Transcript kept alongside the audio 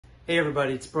Hey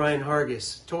everybody, it's Brian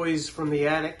Hargis, Toys from the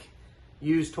Attic,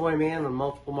 used toy man on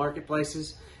multiple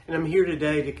marketplaces, and I'm here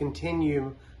today to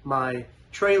continue my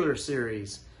trailer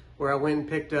series where I went and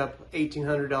picked up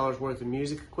 $1,800 worth of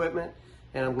music equipment,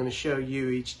 and I'm going to show you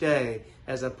each day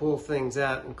as I pull things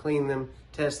out and clean them,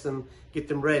 test them, get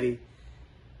them ready.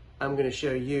 I'm going to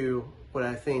show you what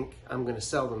I think I'm going to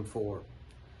sell them for.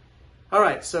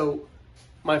 Alright, so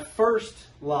my first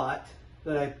lot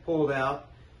that I pulled out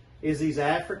is these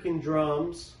African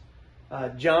drums,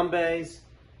 djembes,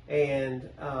 and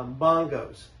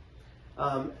bongos.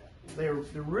 They're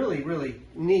really, really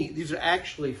neat. These are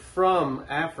actually from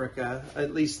Africa.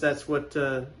 At least that's what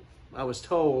I was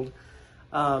told.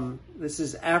 This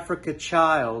is Africa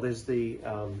Child is the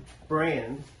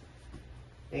brand.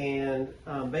 And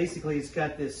basically it's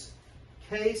got this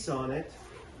case on it.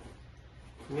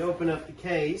 You open up the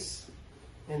case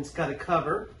and it's got a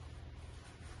cover.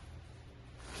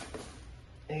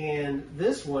 And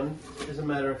this one, as a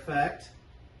matter of fact,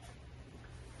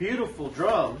 beautiful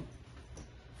drum.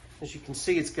 As you can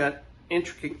see, it's got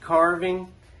intricate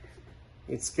carving.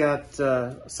 It's got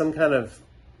some kind of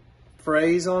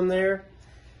phrase on there,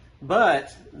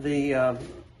 but the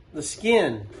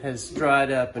skin has dried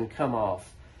up and come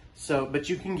off. So, but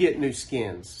you can get new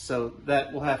skins, so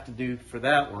that will have to do for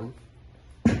that one.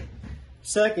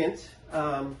 Second,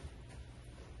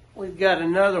 we've got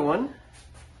another one.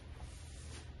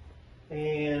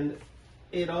 And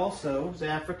it also is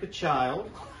Africa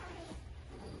Child.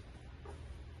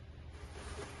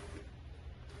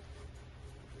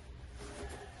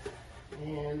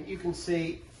 And you can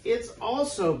see it's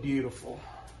also beautiful.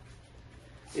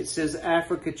 It says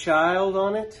Africa Child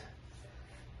on it.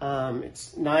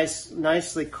 It's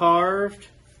nicely carved.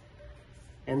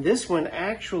 And this one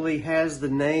actually has the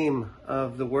name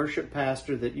of the worship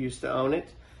pastor that used to own it.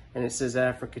 And it says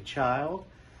Africa Child.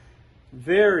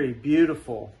 Very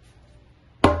beautiful.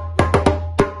 I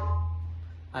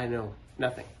know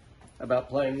nothing about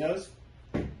playing those.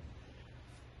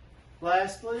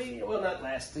 Lastly, well, not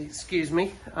lastly, excuse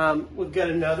me, we've got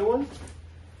another one.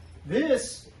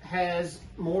 This has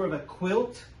more of a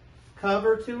quilt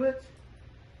cover to it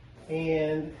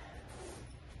and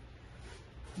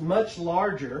much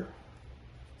larger.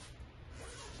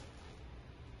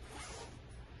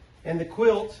 And the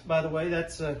quilt, by the way,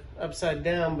 that's upside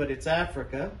down, but it's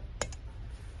Africa.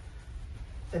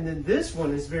 And then this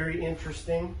one is very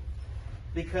interesting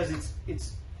because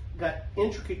it's got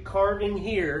intricate carving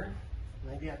here.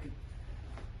 Maybe I could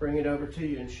bring it over to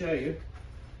you and show you.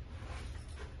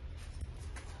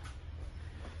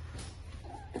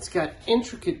 It's got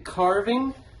intricate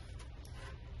carving,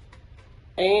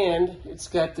 and it's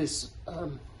got this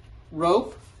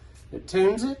rope that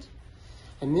tunes it.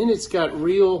 And then it's got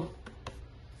real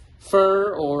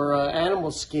fur or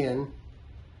animal skin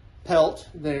pelt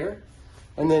there.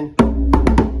 And then, of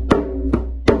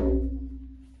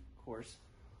course.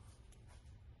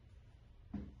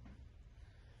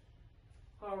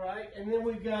 All right, and then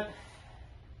we've got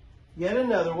yet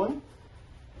another one.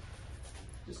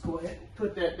 Just go ahead and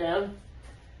put that down.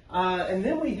 And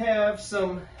then we have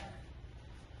some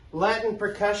Latin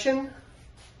percussion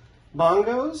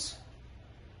bongos.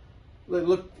 They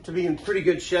look to be in pretty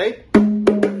good shape. I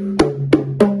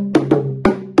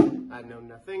know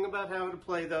nothing about how to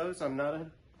play those. I'm not a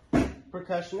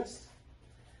percussionist.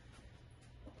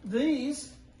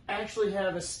 These actually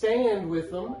have a stand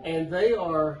with them, and they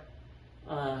are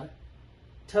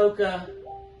Toca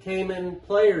Cayman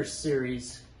Players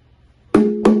Series.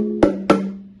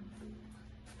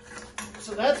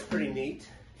 So that's pretty neat.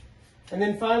 And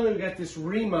then finally we got this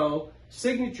Remo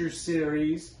Signature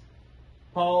Series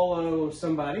Paulo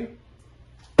somebody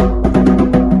with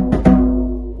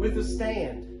a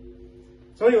stand.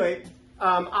 So anyway,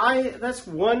 that's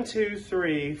 1, 2,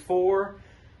 3, 4,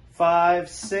 5,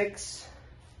 6,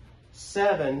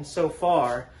 7 so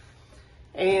far,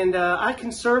 and I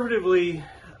conservatively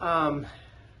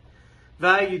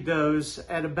valued those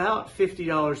at about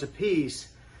 $50 a piece.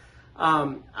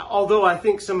 Although I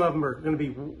think some of them are going to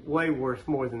be way worth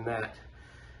more than that.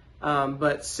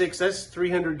 But that's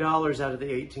 $300 out of the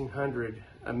 $1,800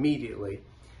 immediately,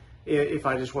 if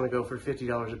I just want to go for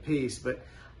 $50 a piece. But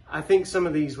I think some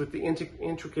of these with the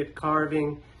intricate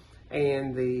carving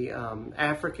and the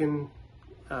African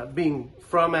being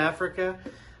from Africa,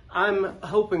 I'm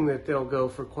hoping that they'll go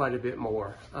for quite a bit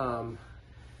more.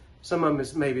 Some of them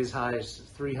is maybe as high as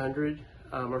 $300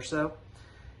 or so.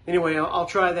 Anyway, I'll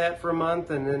try that for a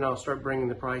month and then I'll start bringing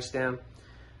the price down.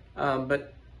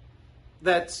 But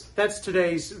that's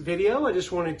today's video. I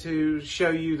just wanted to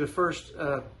show you the first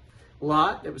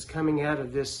lot that was coming out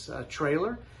of this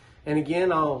trailer. And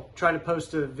again, I'll try to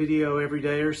post a video every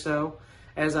day or so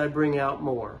as I bring out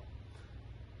more.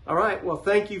 All right, well,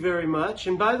 thank you very much.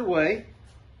 And by the way,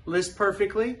 List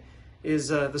Perfectly is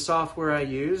the software I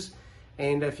use.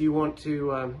 And if you want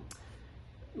to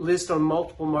list on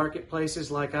multiple marketplaces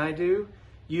like I do,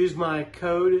 use my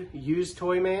code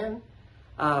UseToyMan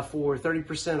for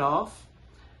 30% off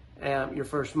your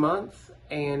first month.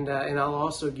 And I'll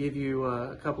also give you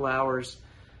a couple hours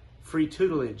free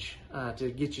tutelage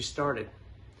to get you started.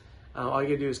 All you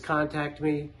gotta do is contact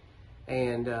me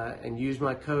and use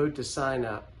my code to sign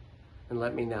up and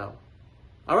let me know.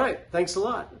 All right, thanks a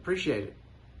lot. Appreciate it.